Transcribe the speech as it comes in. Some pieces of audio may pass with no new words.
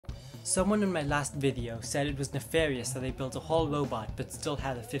Someone in my last video said it was nefarious that I built a whole robot but still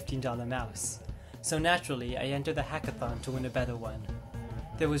had a $15 mouse. So naturally, I entered the hackathon to win a better one.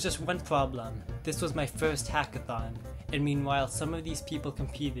 There was just one problem. This was my first hackathon, and meanwhile some of these people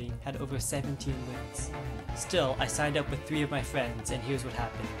competing had over 17 wins. Still, I signed up with 3 of my friends, and here's what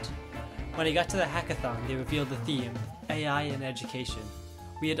happened. When I got to the hackathon, they revealed the theme, AI in Education.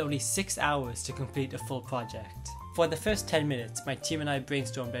 We had only 6 hours to complete a full project. For the first 10 minutes, my team and I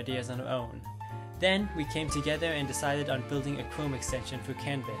brainstormed ideas on our own. Then, we came together and decided on building a Chrome extension for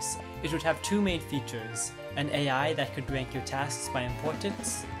Canvas. It would have 2 main features, an AI that could rank your tasks by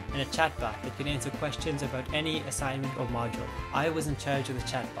importance, and a chatbot that could answer questions about any assignment or module. I was in charge of the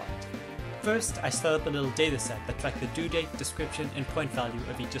chatbot. First, I set up a little dataset that tracked the due date, description, and point value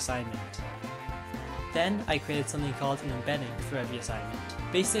of each assignment. Then, I created something called an embedding for every assignment.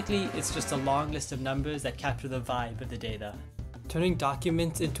 Basically, it's just a long list of numbers that capture the vibe of the data. Turning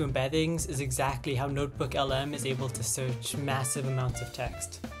documents into embeddings is exactly how Notebook LM is able to search massive amounts of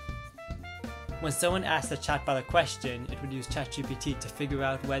text. When someone asked the chatbot a question, it would use ChatGPT to figure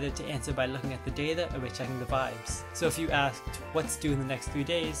out whether to answer by looking at the data or by checking the vibes. So if you asked, what's due in the next 3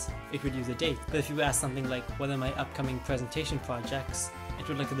 days, it would use a date. But if you asked something like, what are my upcoming presentation projects, it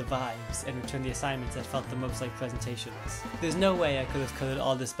would look at the vibes and return the assignments that felt the most like presentations. There's no way I could have coded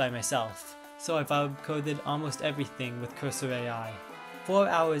all this by myself, so I vibe-coded almost everything with Cursor AI. 4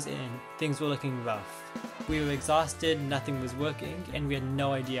 hours in, things were looking rough. We were exhausted, nothing was working, and we had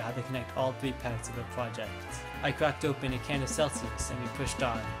no idea how to connect all 3 parts of the project. I cracked open a can of Celsius and we pushed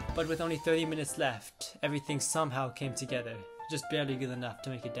on. But with only 30 minutes left, everything somehow came together. Just barely good enough to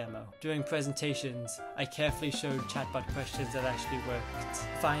make a demo. During presentations, I carefully showed chatbot questions that actually worked.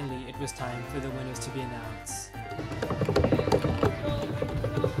 Finally, it was time for the winners to be announced.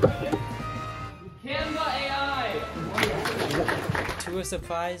 Canva AI! To our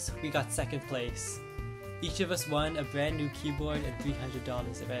surprise, we got second place. Each of us won a brand new keyboard and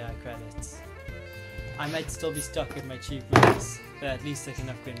 $300 of AI credits. I might still be stuck with my cheap roots, but at least I can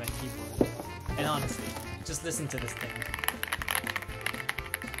upgrade my keyboard. And honestly, just listen to this thing.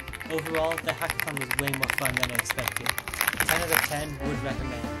 Overall, the hackathon was way more fun than I expected. 10 out of 10 would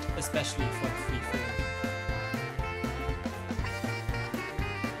recommend, especially for free food.